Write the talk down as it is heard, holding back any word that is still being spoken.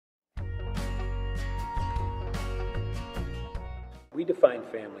We define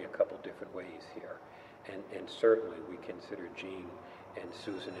family a couple different ways here, and certainly we consider Jean and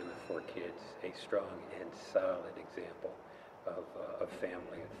Susan and the 4 kids a strong and solid example of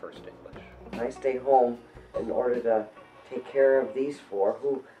family at First English. I stay home in order to take care of these 4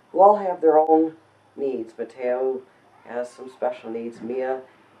 who all have their own needs. Mateo has some special needs. Mia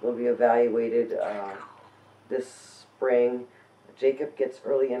will be evaluated this spring. Jacob gets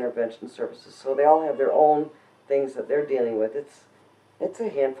early intervention services. So they all have their own things that they're dealing with. It's a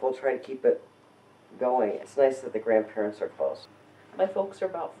handful. Try to keep it going. It's nice that the grandparents are close. My folks are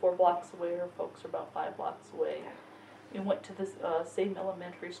about 4 blocks away, her folks are about 5 blocks away. We went to the same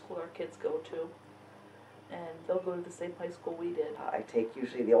elementary school our kids go to, and they'll go to the same high school we did. I take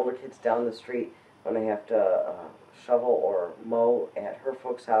usually the older kids down the street when I have to shovel or mow at her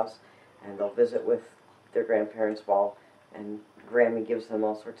folks' house, and they'll visit with their grandparents and Grammy gives them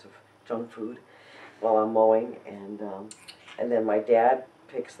all sorts of junk food while I'm mowing, and then my dad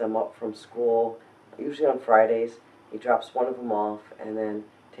picks them up from school, usually on Fridays. He drops one of them off and then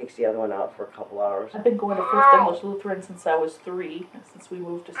takes the other one out for a couple hours. I've been going to First English Lutheran since I was 3, since we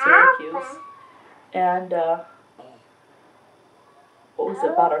moved to Syracuse. And what was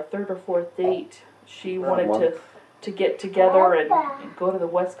it, about our 3rd or 4th date, she wanted to get together and go to the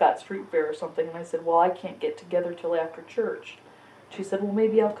Westcott Street Fair or something. And I said, well, I can't get together till after church. She said, well,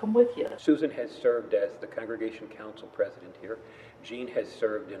 maybe I'll come with you. Susan has served as the Congregation Council President here. Jean has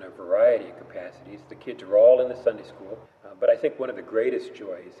served in a variety of capacities. The kids are all in the Sunday school. But I think one of the greatest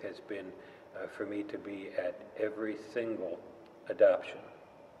joys has been for me to be at every single adoption.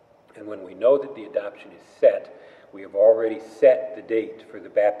 And when we know that the adoption is set, we have already set the date for the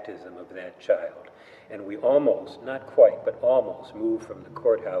baptism of that child. And we almost, not quite, but almost move from the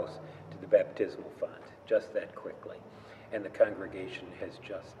courthouse to the baptismal font, just that quickly. And the congregation has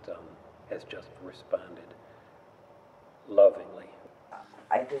just responded lovingly.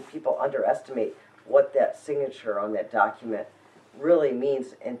 I think people underestimate what that signature on that document really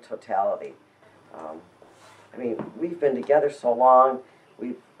means in totality. I mean, we've been together so long.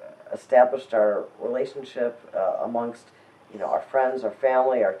 We've established our relationship amongst, our friends, our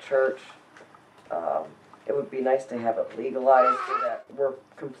family, our church. It would be nice to have it legalized so that we're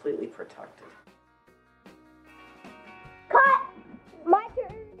completely protected.